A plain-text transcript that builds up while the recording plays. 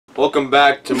Welcome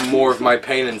back to more of my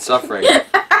pain and suffering.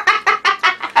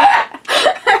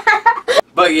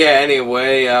 But yeah,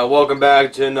 anyway, welcome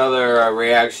back to another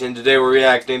reaction. Today we're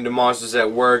reacting to Monsters at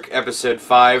Work, Episode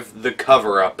 5, The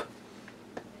Cover-Up.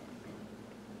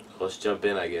 Let's jump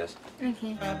in, I guess.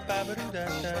 Okay.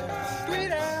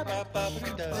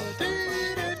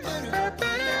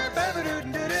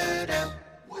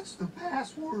 What's the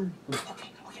password?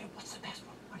 Okay, what's the password?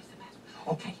 What is the password?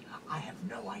 Okay, I have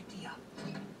no idea.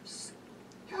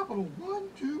 Capital 1,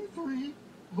 2, 3,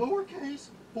 lowercase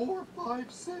 4,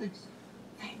 5, 6.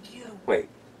 Thank you. Wait,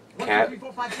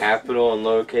 capital and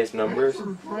lowercase numbers?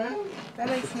 That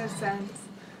makes no sense.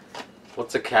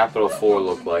 What's a capital 4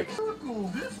 look like?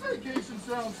 This vacation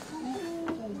sounds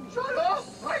cool. Shut up!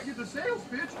 I get the sales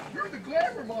pitch. You're the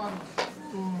glamour model.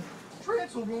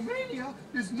 Transylvania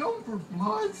is known for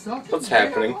blood-sucking What's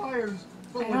happening? vampires.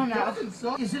 But I don't know.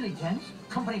 Is it against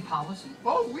company policy?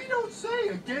 Oh, we don't say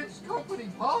against company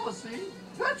policy.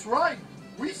 That's right.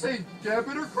 We say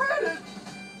debit or credit.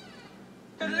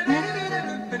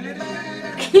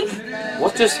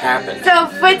 What just happened? So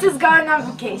Fritz is going on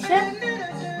vacation?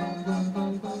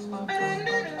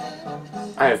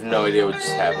 I have no idea what just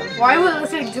happened. Why are we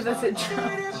listening to this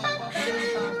intro?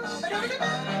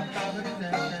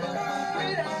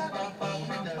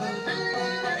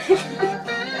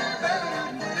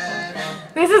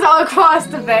 This is all across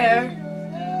the bear.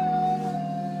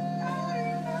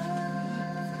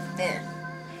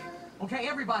 Okay,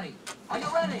 everybody, are you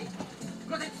ready?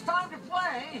 Because it's time to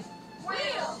play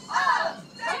Wheel of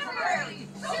Temporary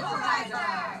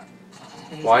Supervisor!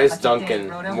 Why is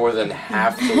Duncan more than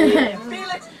half the wheel?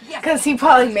 Felix, yes. Because he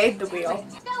probably made the wheel.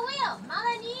 The wheel!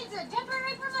 Mama needs a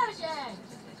temporary promotion!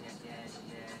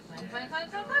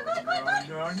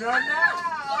 No.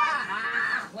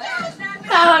 Where's that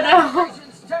Oh no.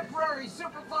 temporary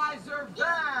supervisor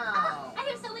Val? I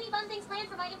have so many fun things planned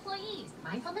for my employees.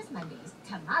 Mindfulness Mondays,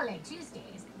 Tamale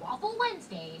Tuesdays, Waffle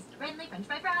Wednesdays, Friendly French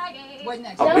Fry Fridays. What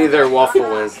next? I'll be there Waffle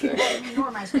Wednesday.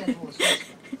 Ignore my schedule.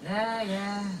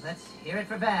 Yeah, let's hear it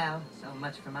for Val. So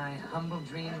much for my humble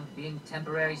dream of being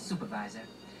temporary supervisor.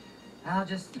 I'll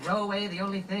just throw away the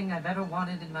only thing I've ever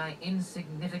wanted in my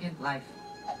insignificant life.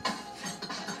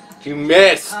 You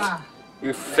missed!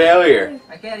 You failure!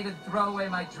 I can't even throw away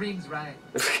my dreams right.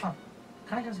 Kind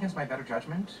of goes against my better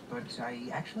judgment, but I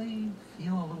actually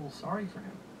feel a little sorry for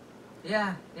him.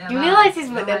 Yeah. You realize he's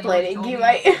manipulating you,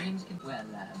 right? Well,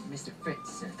 Mr.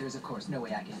 Fritz, there's of course no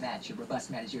way I can match your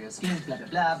robust managerial skills, blah, blah,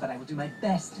 blah, but I will do my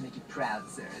best to make you proud,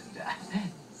 sir,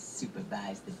 and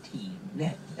supervise the team.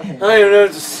 I don't even know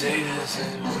what to say to this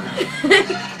anymore.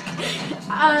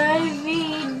 I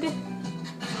mean,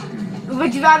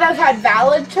 would you rather have had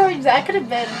Val in charge? That could have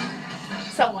been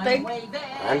something.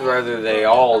 I'd rather they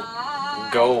all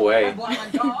go away. What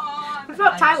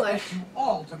about Tyler?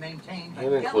 All to maintain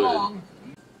Him included.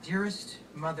 Dearest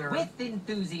mother. With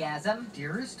enthusiasm,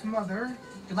 Dearest mother.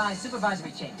 to my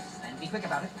supervisory chambers, and be quick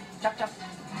about it. Chop, chop.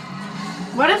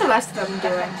 What are the rest of them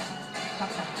doing?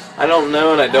 Chop, chop. I don't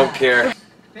know and I don't care.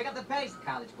 Pick up the pace,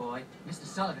 college boy. Mr.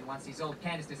 Sullivan wants these old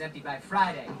canisters emptied by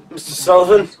Friday. Mr.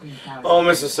 Sullivan? Oh,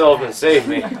 Mr. Sullivan, save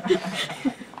me.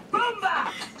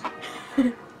 Boomba!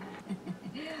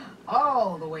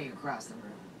 All the way across the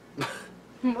room.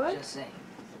 What? Just saying.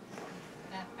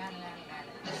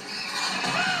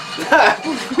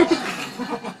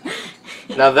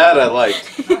 Now that I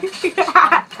liked. You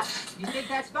think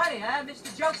that's funny, huh, Mr.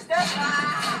 Jokester?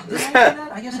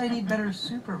 I guess I need better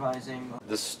supervising.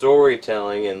 The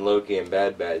storytelling in Loki and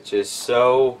Bad Batch is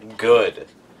so good.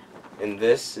 And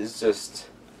this just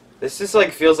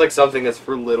like feels like something that's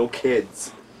for little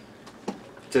kids.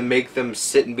 To make them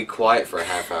sit and be quiet for a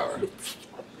half hour.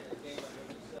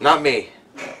 Not me.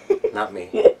 Not me.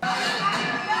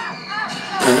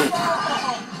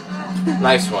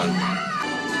 Nice one.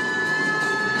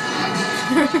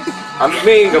 I'm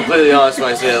being completely honest when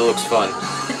I say it looks fun.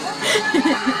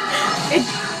 It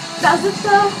doesn't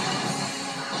though?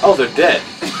 Oh, they're dead.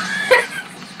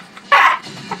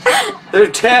 They're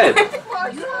dead.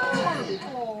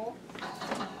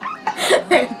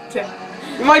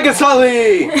 Mike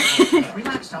Sully!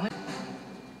 Relax, Sully.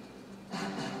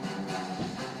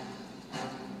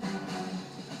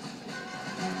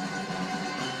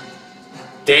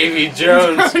 Davy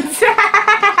Jones.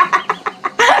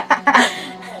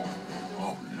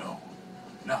 Oh no,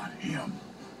 not him.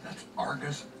 That's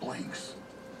Argus Blinks.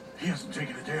 He hasn't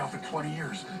taken a day off in 20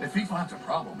 years. If he finds a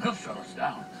problem, he'll shut us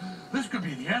down. This could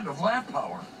be the end of Laugh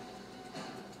Power.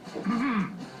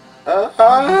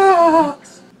 Are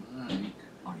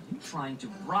you trying to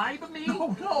bribe me?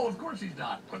 No, of course he's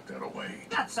not. Put that away.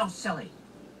 Not so silly.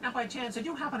 Now, by chance, did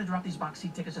you happen to drop these box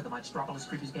seat tickets at the Monstropolis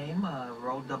Creepies game?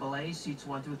 Row AA, seats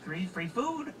 1 through 3, free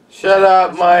food? Shut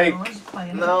up, Mike.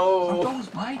 Are No.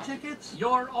 those my tickets?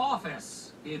 Your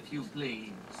office, if you please.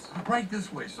 Right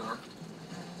this way, sir.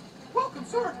 Welcome,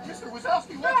 sir. Mr.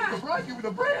 Wazowski wants to provide you with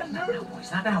a brand new... No,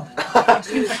 boys, not now.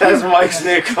 That's Mike's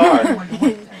new car.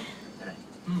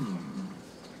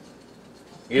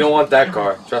 You don't want that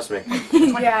car, trust me.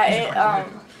 Yeah,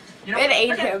 You know, it ate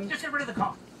forget him. Just get rid of the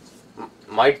car.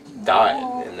 Mike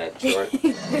died in that short.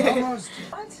 Almost.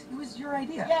 What? It was your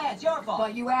idea. Yeah, it's your fault.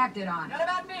 But you acted on it. Not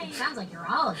about me. Sounds like you're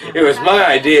all. It was my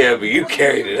idea, but you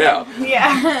carried it out.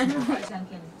 Yeah.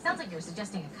 Duncan. Sounds like you're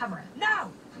suggesting a cover-up. No!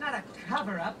 Not a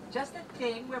cover-up, just a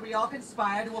thing where we all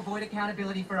conspire to avoid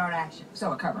accountability for our actions.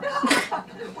 So a cover-up.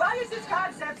 Why is this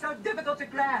concept so difficult to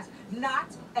grasp?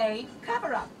 Not a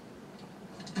cover-up.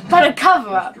 But a cover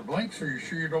up. Mr. Blinks, are you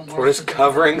sure you don't want We're just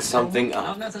covering something Not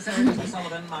up. necessary, Mr.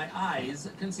 Sullivan. My eyes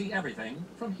can see everything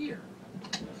from here.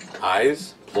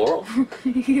 Eyes? Plural?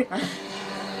 You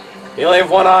only have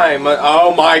one eye,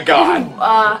 oh my god!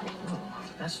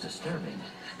 That's disturbing.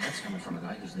 That's coming from a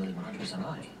guy who's nearly 100%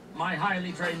 eye. My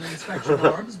highly trained inspection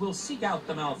orbs will seek out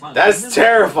the malfunction. That's and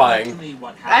terrifying. report to me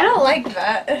what I don't happened. like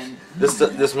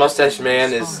that. This mustache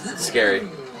man is scary.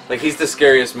 Like, he's the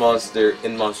scariest monster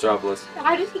in Monstropolis.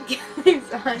 How did he get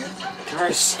these eyes? There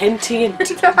are sentient,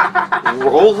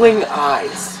 rolling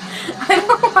eyes. I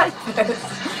don't like this.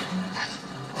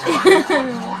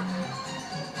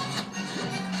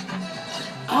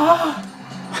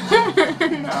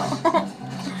 No.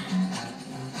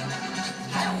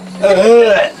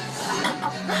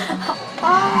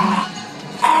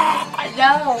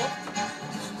 No.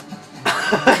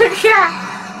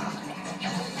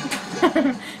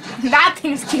 That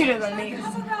thing's cuter than these.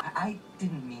 I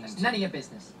didn't mean to. None of your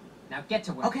business. Now get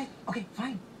to work. Okay,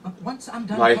 fine. But once I'm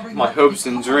done My covering my up- hopes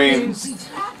and dreams.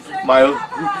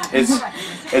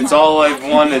 It's all I've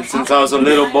wanted since I was a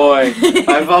little boy.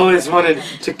 I've always wanted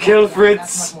to kill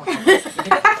Fritz and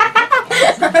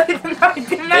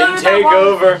take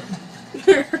over.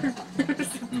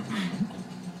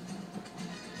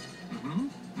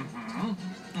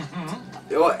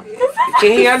 What?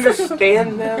 Can he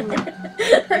understand them?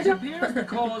 It appears the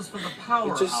cause for the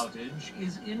power It just- outage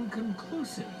is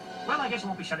inconclusive. Well, I guess you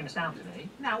won't be shutting us down today.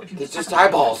 Now, if you It's just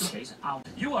eyeballs.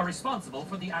 You are responsible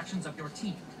for the actions of your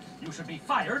team. You should be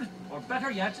fired, or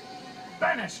better yet,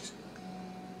 banished.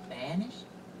 Banished?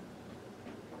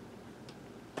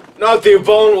 Not the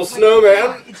abominable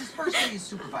snowman. It's his first day as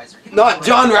supervisor. Not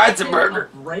John Ratzenberger.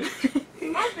 A break?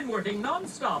 I've been working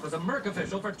non-stop as a Merc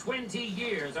official for 20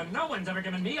 years, and no one's ever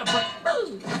given me a break.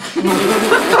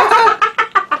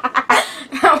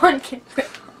 That one came.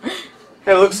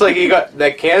 It looks like he got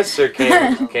that cancer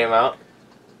came out.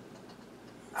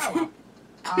 Oh.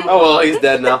 Oh well, he's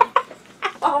dead now.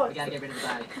 Oh, We gotta get rid of the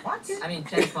body. What? I mean,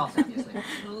 Jenny Falls, obviously.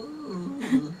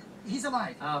 He's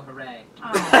alive. Oh, hooray.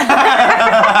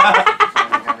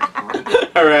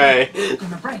 Hooray! Give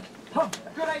him a break. Oh,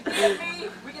 good idea, me!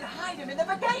 We can hide him in the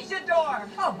vacation dorm!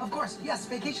 Oh, of course. Yes,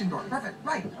 vacation door. Perfect.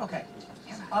 Right. Okay.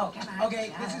 Oh,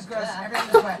 Okay, this is gross. Everything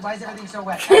is wet. Why is everything so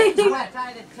wet? It's wet.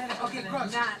 Okay,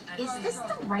 gross. Is this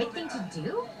the right thing to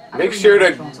do? Make sure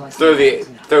to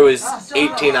throw his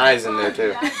 18 eyes in there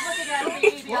too.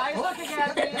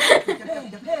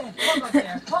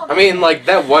 I mean, like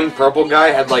that one purple guy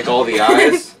had like all the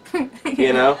eyes,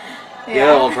 you know. You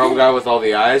know, the purple guy with all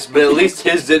the eyes, but at least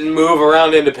his didn't move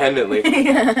around independently.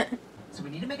 So we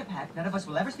need to make a pact. None of us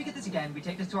will ever speak at this again. We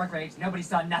take this to our graves. Nobody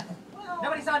saw nothing.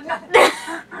 Nobody saw nothing.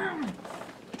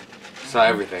 Saw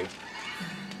everything.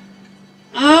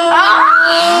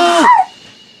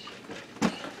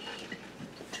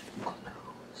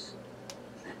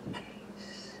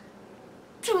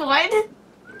 what?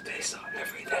 They saw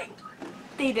everything.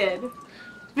 They did.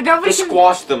 But nobody Just can...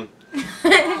 squash them.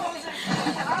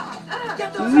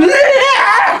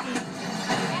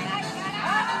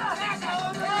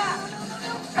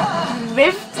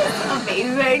 Lift is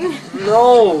amazing.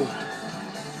 No.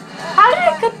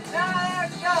 How did it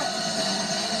go?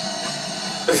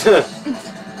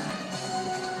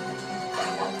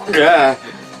 Yeah.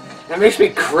 That makes me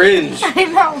cringe. I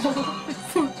know.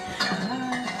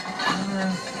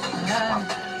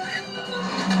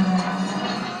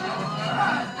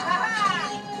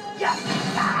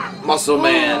 Muscle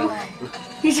man.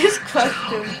 You just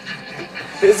crushed him.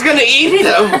 It's gonna eat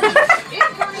them.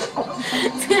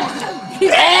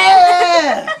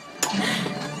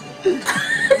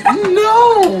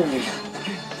 No.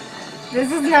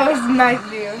 This is Noah's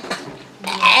nightmare.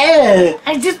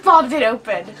 I just popped it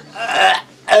open.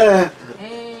 And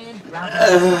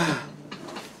round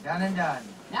Done and done.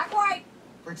 Not quite.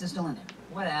 Fritz is still in there.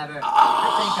 Whatever.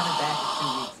 I think coming back in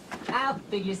 2 weeks. I'll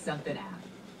figure something out.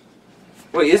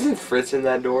 Wait, isn't Fritz in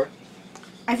that door?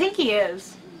 I think he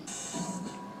is.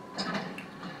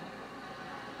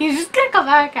 He's just gonna come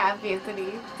back happy, isn't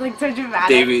he? Like so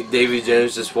dramatic. Davy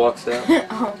Jones just walks out.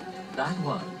 Oh. That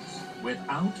was,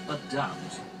 without a doubt,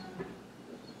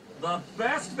 the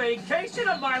best vacation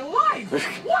of my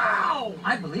life! Wow!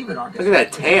 I believe it, Argus. Look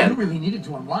at that tan. You really needed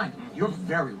to unwind. You're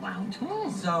very wound.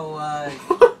 So,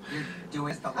 you're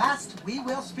doing the last. We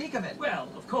will speak of it. Well,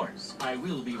 of course, I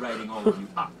will be writing all of you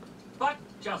up. But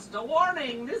just a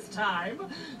warning this time.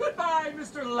 Goodbye,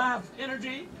 Mr. Laugh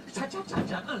Energy.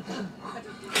 Cha-cha-cha-cha.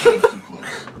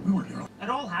 We were near. It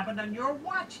all happened on your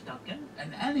watch, Duncan.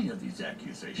 And any of these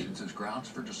accusations is grounds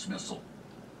for dismissal.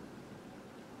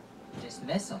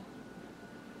 Dismissal.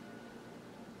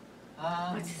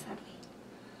 What's that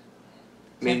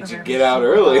Means you get out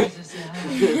early.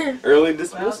 Early Well,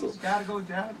 dismissal. it's gotta go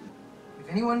down. If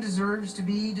anyone deserves to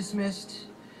be dismissed,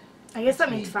 I guess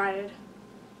that means fired.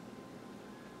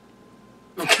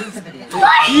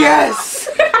 Yes!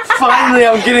 Finally,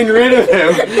 I'm getting rid of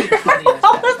him.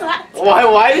 What was that?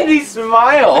 Why did he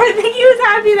smile? I think he was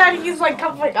happy that he's like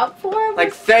coming up for him.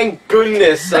 Like, thank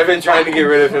goodness I've been trying to get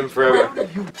rid of him forever.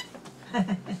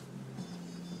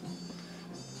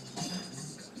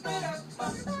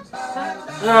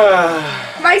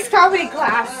 Nice comedy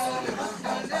class.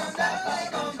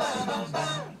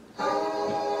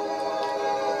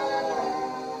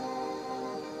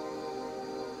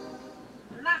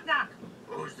 Knock, knock.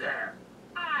 Who's there?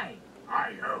 I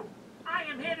Who?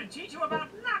 am here to teach you about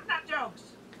knock-knock jokes.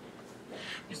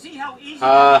 You see how easy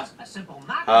it is? A simple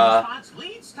knock response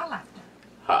leads to laughter.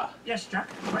 Yes, Chuck?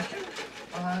 Question?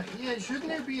 Yeah, shouldn't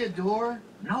there be a door?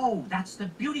 No, that's the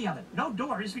beauty of it. No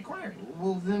door is required.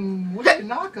 Well, then what do you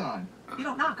knock on? You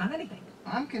don't knock on anything.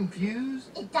 I'm confused.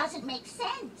 It doesn't make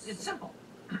sense. It's simple.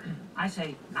 I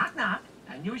say knock, knock,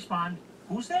 and you respond,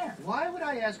 who's there? Why would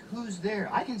I ask who's there?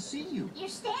 I can see you. You're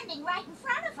standing right in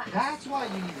front of us. That's why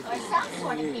you need a Or door. some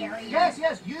sort of barrier.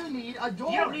 Yes, you need a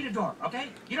door. You don't need a door, okay?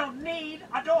 You don't need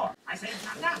a door. I say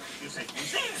knock, knock. You say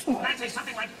who's there? And I say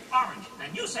something like orange,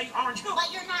 and you say orange too.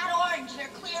 But you're not orange. You're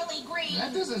clearly green.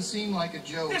 That doesn't seem like a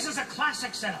joke. This is a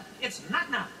classic setup. It's knock,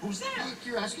 knock. Who's there? Look,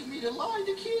 you're asking me to lie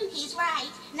to kids. He's right.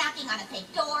 Knocking on a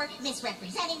fake door,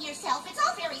 misrepresenting yourself. It's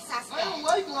all very suspect. I don't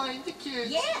like lying to kids.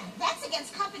 Yeah, that's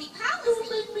against company Don't policy.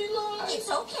 make me lie.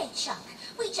 It's okay, Chuck.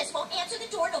 We just won't answer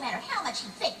the door no matter how much he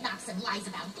fake knocks and lies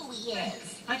about who he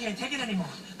is. I can't take it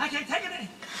anymore. I can't take it.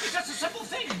 It's just a simple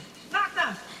thing. Knock,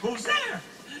 knock. Who's there?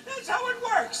 That's how it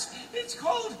works. It's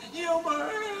called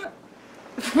humor.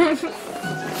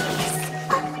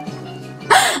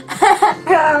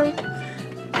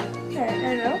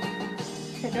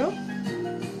 Hello?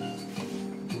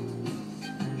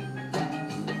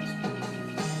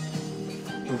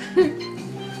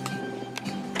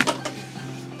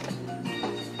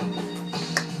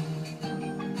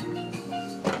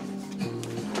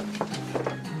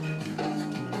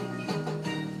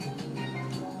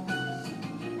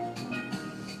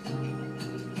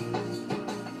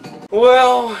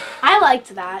 Well, I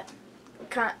liked that.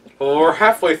 well, we're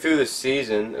halfway through the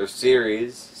season or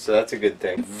series, so that's a good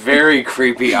thing. Very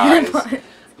creepy eyes.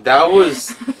 That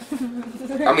was.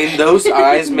 I mean, those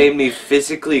eyes made me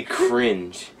physically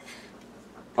cringe.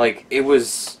 Like, it was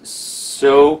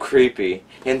so creepy.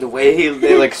 And the way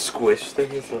they, like, squished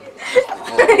things.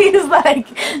 He's like.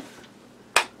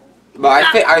 But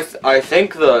I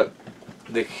think the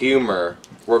humor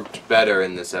worked better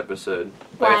in this episode.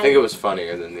 Like, I think it was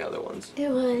funnier than the other ones. It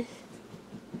was.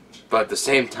 But at the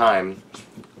same time,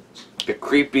 the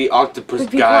creepy octopus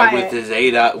Be guy quiet.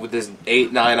 with his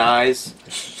 8-9 eyes.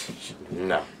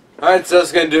 No. Alright, so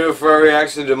that's gonna do it for our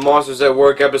reaction to Monsters at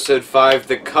Work episode 5,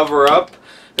 The Cover Up.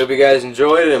 Hope you guys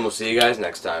enjoyed it, and we'll see you guys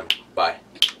next time. Bye.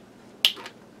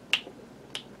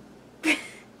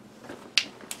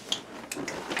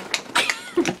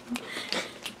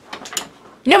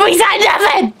 Nobody said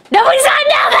nothing! Nobody said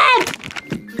nothing!